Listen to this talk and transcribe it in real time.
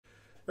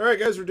All right,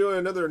 guys, we're doing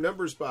another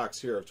numbers box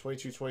here of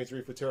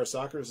 22-23 Futera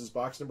Soccer. This is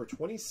box number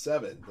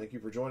 27. Thank you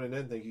for joining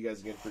in. Thank you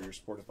guys again for your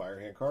support of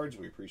Firehand Cards.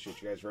 We appreciate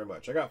you guys very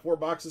much. I got 4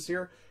 boxes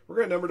here. We're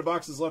going to number the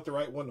boxes left to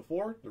right, 1 to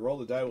 4. The roll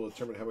of the die will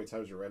determine how many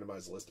times we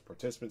randomize the list of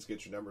participants,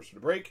 get your numbers for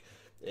the break,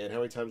 and how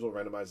many times we'll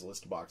randomize the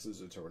list of boxes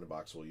to determine the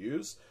box we'll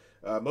use.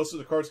 Most of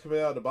the cards coming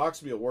out of the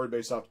box will be awarded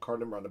based off the card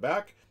number on the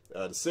back.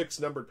 The 6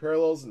 numbered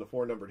parallels and the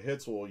 4 numbered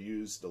hits will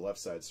use the left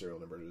side serial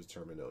number to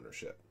determine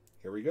ownership.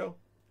 Here we go.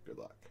 Good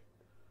luck.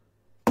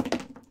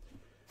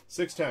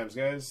 6 times,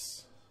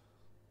 guys.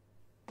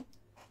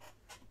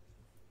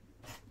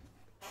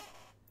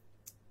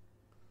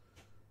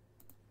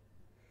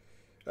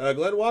 Glenn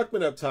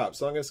Walkman up top.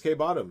 Song SK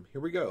bottom. Here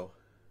we go.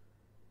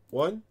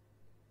 1,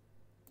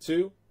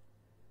 2,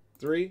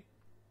 3,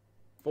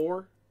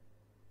 4,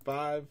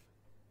 5,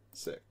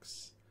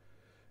 6.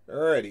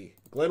 Alrighty.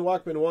 Glenn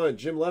Walkman 1,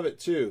 Jim Levitt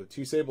 2,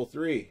 T-Sable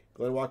 3,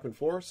 Glenn Walkman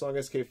 4,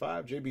 Song SK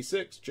 5, JB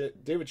 6,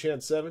 David Chan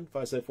 7,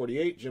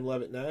 5748, Jim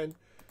Levitt 9,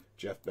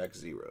 Jeff Beck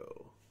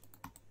 0.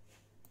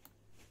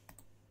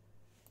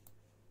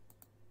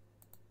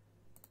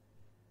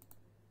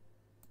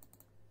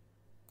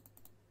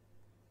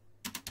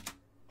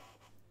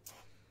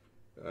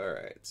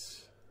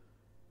 Alright.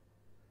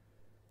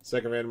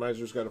 Second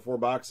randomizer's got 4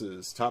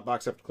 boxes. Top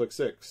box have to click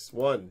 6.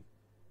 1,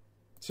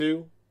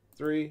 2,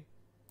 3,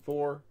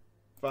 4,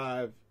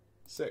 5,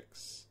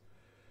 6.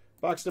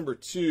 Box number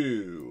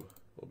 2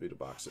 will be the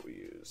box that we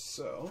use.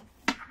 So,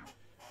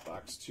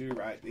 box 2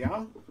 right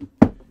now.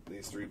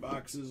 These 3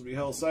 boxes will be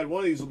held aside.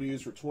 One of these will be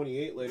used for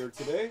 28 later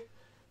today.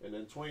 And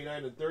then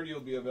 29 and 30 will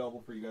be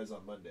available for you guys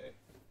on Monday.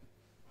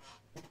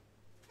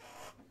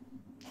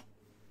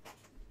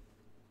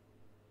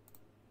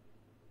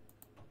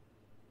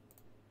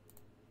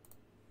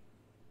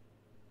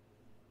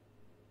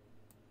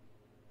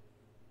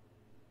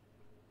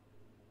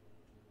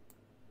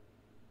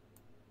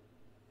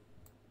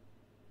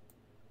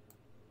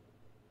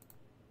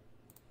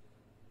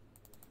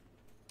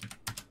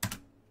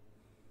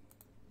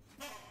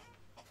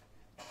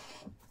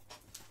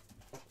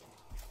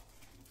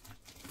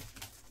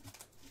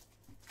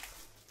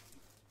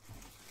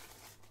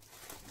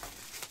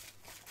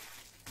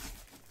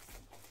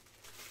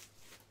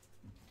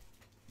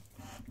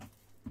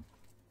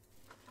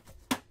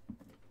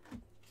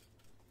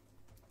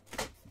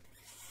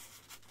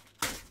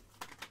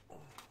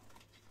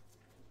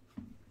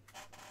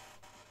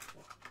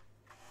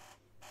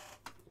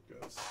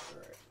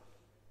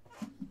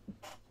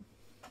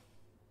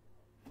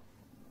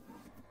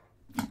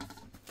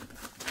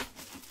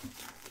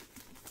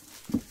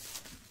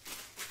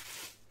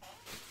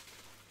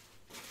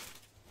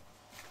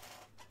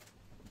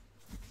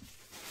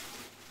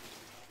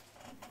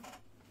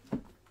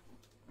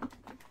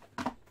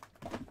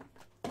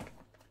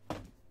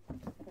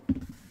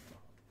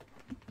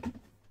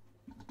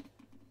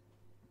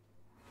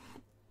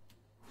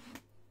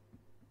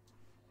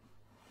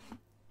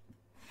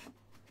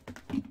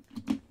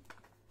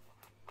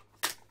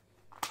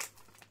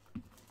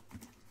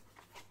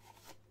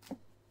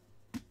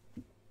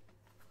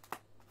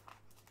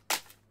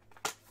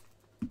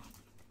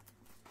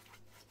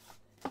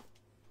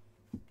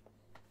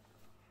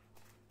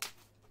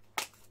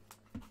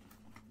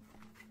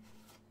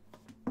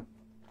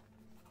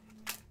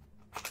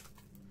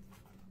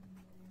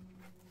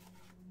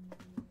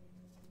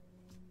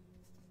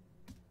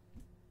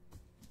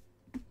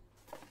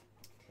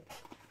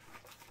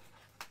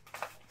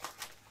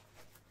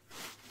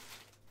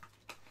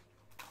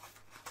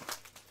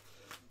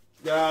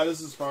 Yeah, this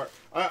is far.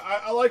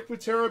 I like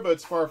Futera, but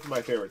it's far from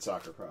my favorite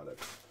soccer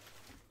product.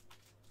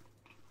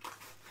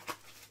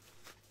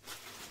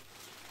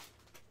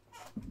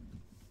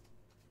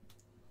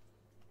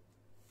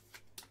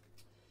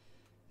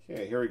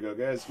 Okay, here we go,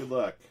 guys. Good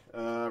luck.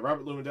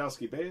 Robert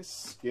Lewandowski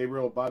base.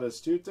 Gabriel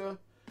Batistuta.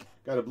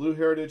 Got a blue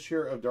heritage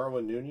here of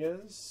Darwin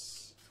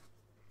Nunez.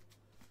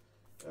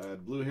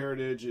 Blue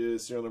heritage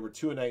is serial number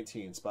 2 of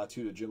 19. Spot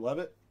 2 to Jim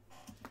Levitt.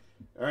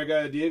 All right,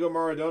 got a Diego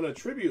Maradona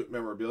tribute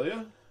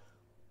memorabilia.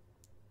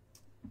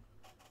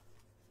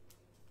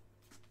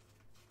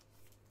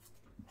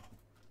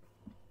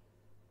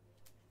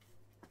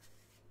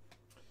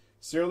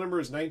 Serial number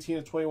is 19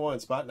 of 21,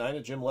 spot 9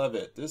 of Jim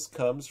Levitt. This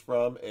comes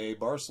from a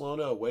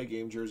Barcelona away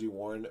game jersey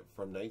worn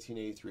from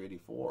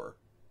 1983-84.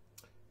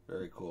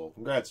 Very cool.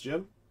 Congrats,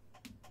 Jim.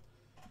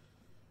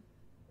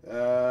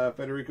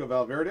 Federico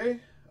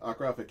Valverde,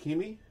 Akraf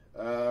Hakimi.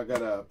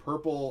 Got a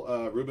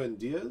purple Ruben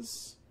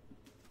Diaz.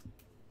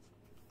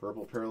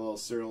 Purple parallel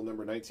serial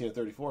number 19 of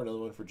 34. Another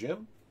one for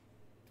Jim.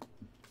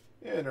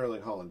 And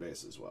Erling Haaland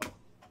base as well.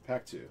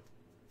 Pack 2.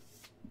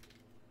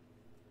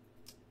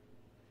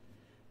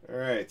 All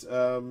right,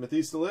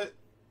 Matthijs de Ligt,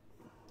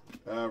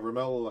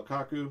 Romelu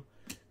Lukaku.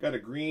 Got a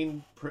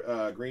green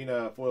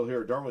foil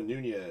here, Darwin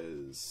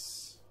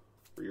Nunez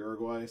for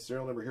Uruguay.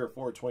 Serial number here,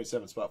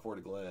 427, spot 4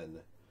 to Glenn.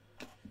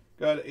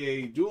 Got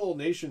a dual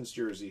nations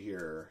jersey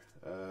here.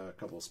 A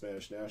couple of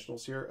Spanish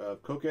nationals here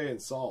of Koke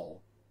and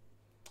Saul.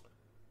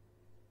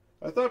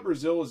 I thought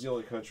Brazil was the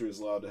only country that's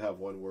allowed to have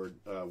one word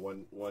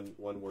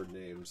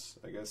names.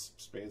 I guess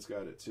Spain's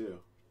got it too.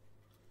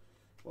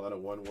 A lot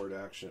of one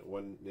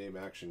name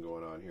action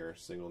going on here.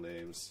 Single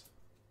names.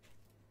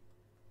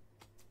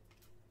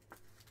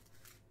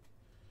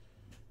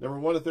 Number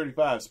 1 to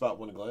 35, spot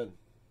 1 to Glenn.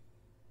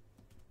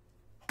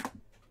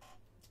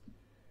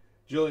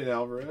 Julian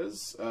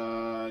Alvarez,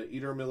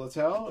 Eder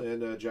Militao,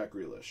 and Jack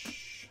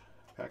Grealish.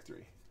 Pack 3.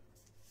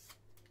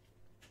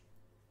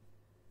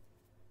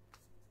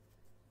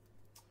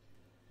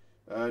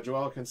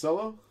 Joao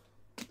Cancelo,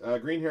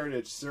 Green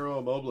Heritage, Ciro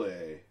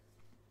Immobile.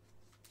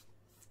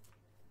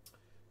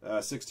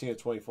 16 to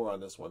 24 on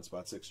this one,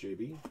 spot 6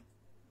 JB.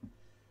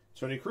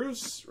 Tony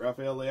Cruz,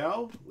 Rafael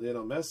Leao,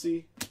 Lionel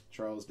Messi,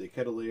 Charles de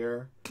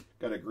Ketelaere.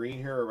 Got a green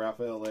here,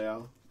 Rafael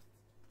Leao.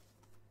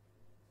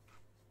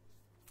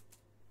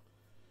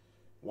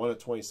 1 of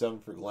 27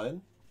 for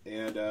Glenn.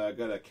 And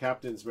got a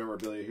captain's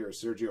memorabilia here,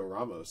 Sergio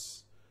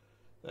Ramos.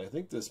 And I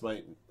think this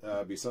might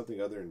be something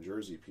other than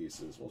jersey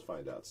pieces. We'll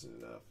find out soon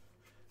enough.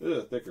 This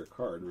is a thicker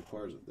card.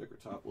 Requires a thicker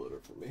top loader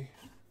for me.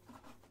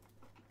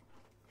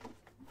 I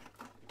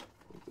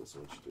think this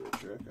one should do a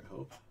trick, I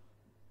hope.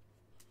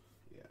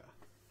 Yeah.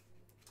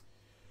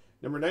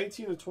 Number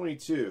 19 to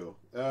 22.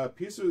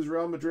 Piece of his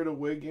Real Madrid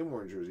away game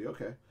worn jersey.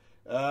 Okay.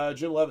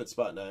 Jim Levitt,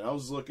 spot 9. I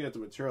was looking at the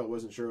material. I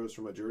wasn't sure it was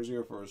from a jersey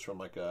or if it was from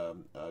like a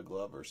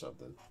glove or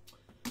something.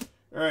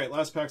 All right,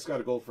 last pack's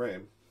got a gold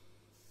frame.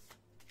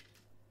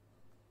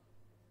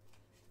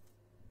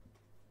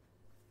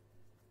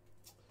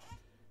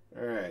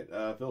 All right,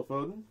 Phil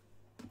Foden,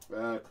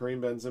 Kareem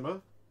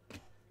Benzema,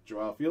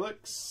 Joao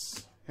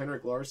Felix,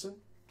 Henrik Larsson,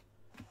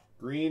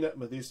 green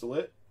Matthijs de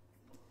Ligt.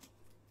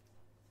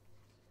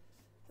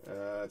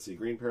 Let's see,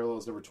 green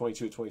parallels number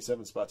 22 to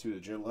 27, spot 2 to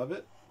Jim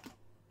Levitt.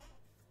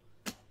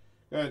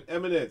 Got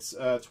Eminence,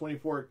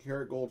 24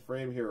 karat gold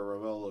frame here,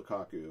 Romelu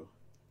Lukaku.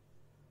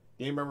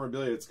 Game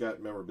memorabilia, it's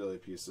got memorabilia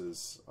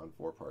pieces on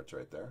 4 parts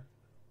right there.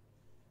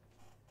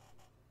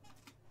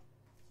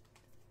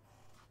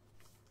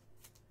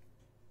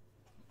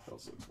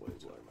 Also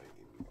explains why I might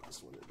need to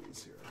use one of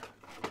these here.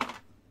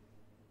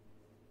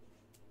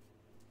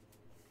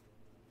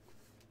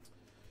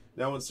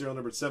 Now on serial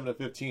number 7 to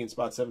 15,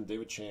 spot 7,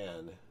 David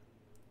Chan.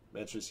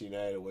 Manchester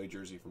United away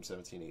jersey from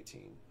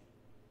 17-18.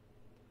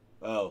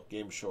 Oh,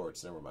 game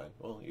shorts. Never mind.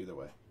 Well, either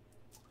way.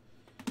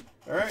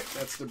 All right,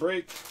 that's the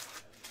break.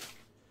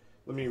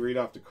 Let me read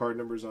off the card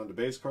numbers on the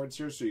base cards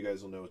here so you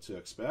guys will know what to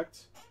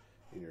expect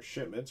in your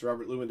shipments.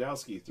 Robert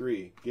Lewandowski,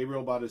 3.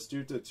 Gabriel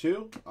Batistuta,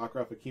 2.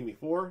 Achraf Hakimi,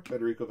 4.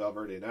 Federico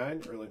Valverde,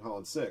 9. Erling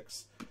Haaland,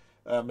 6.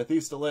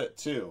 Matthijs de Ligt,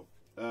 2.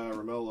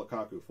 Romelu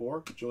Lukaku,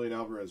 4. Julian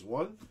Alvarez,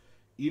 1.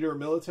 Eder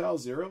Militao,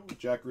 0.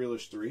 Jack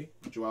Grealish, 3.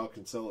 Joao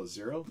Cancelo,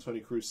 0.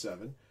 Tony Cruz,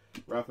 7.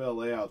 Rafael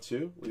Leao,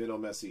 2. Lionel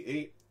Messi,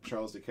 8.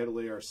 Charles de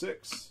Ketelaere,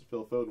 6.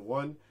 Phil Foden,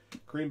 1.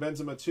 Kareem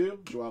Benzema,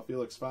 2. Joao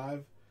Felix,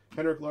 5.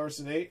 Henrik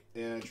Larsson, 8.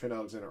 And Trent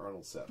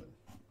Alexander-Arnold, 7.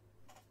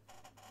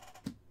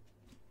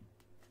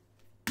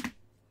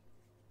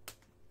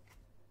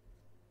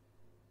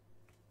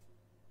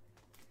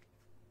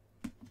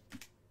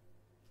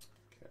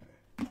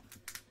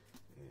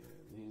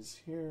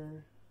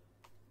 Here.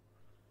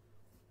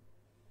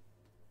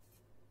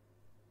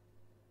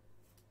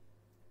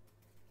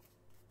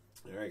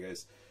 All right,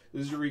 guys.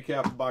 This is your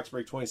recap of Box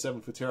Break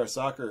 27 Futera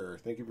Soccer.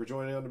 Thank you for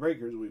joining on the break.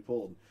 Here's what we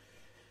pulled.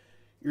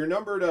 Your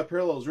numbered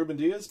parallels: Ruben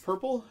Diaz,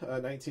 purple,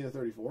 19 to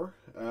 34.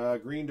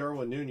 Green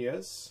Darwin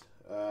Nunez,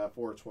 4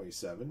 of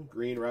 27.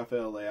 Green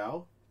Rafael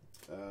Leao,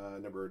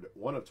 numbered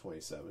 1 of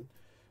 27.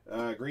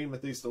 Green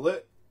Matthijs de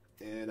Ligt,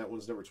 and that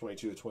one's number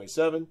 22 to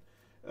 27.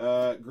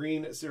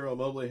 Green Ciro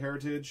Immobile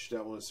Heritage,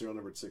 that one is serial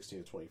number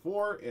 16 to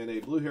 24, and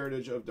a blue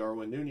heritage of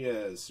Darwin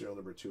Nunez, serial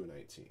number 2 and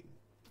 19.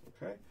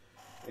 Okay,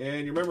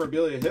 and your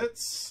memorabilia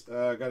hits,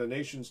 got a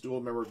Nations Dual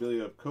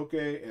memorabilia of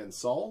Koke and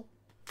Saul,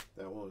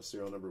 that one was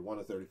serial number 1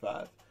 to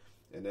 35,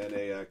 and then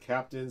a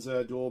Captain's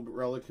Dual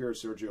relic here,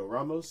 Sergio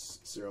Ramos,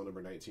 serial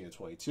number 19 to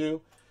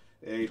 22,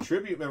 a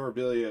tribute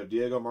memorabilia of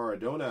Diego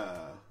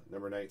Maradona,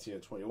 number 19 to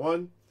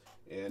 21,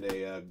 and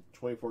a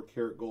 24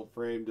 karat gold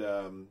framed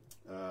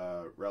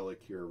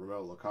relic here,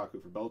 Romelu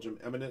Lukaku for Belgium,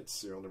 Eminence,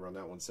 serial number on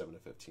that one, 7 to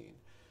 15.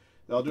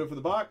 That'll do it for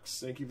the box.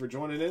 Thank you for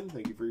joining in.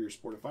 Thank you for your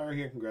support of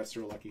Firehand. Congrats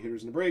to our lucky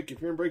hitters in the break.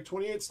 If you're in break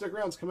 28, stick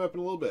around. It's coming up in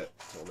a little bit.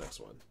 Until next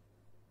one.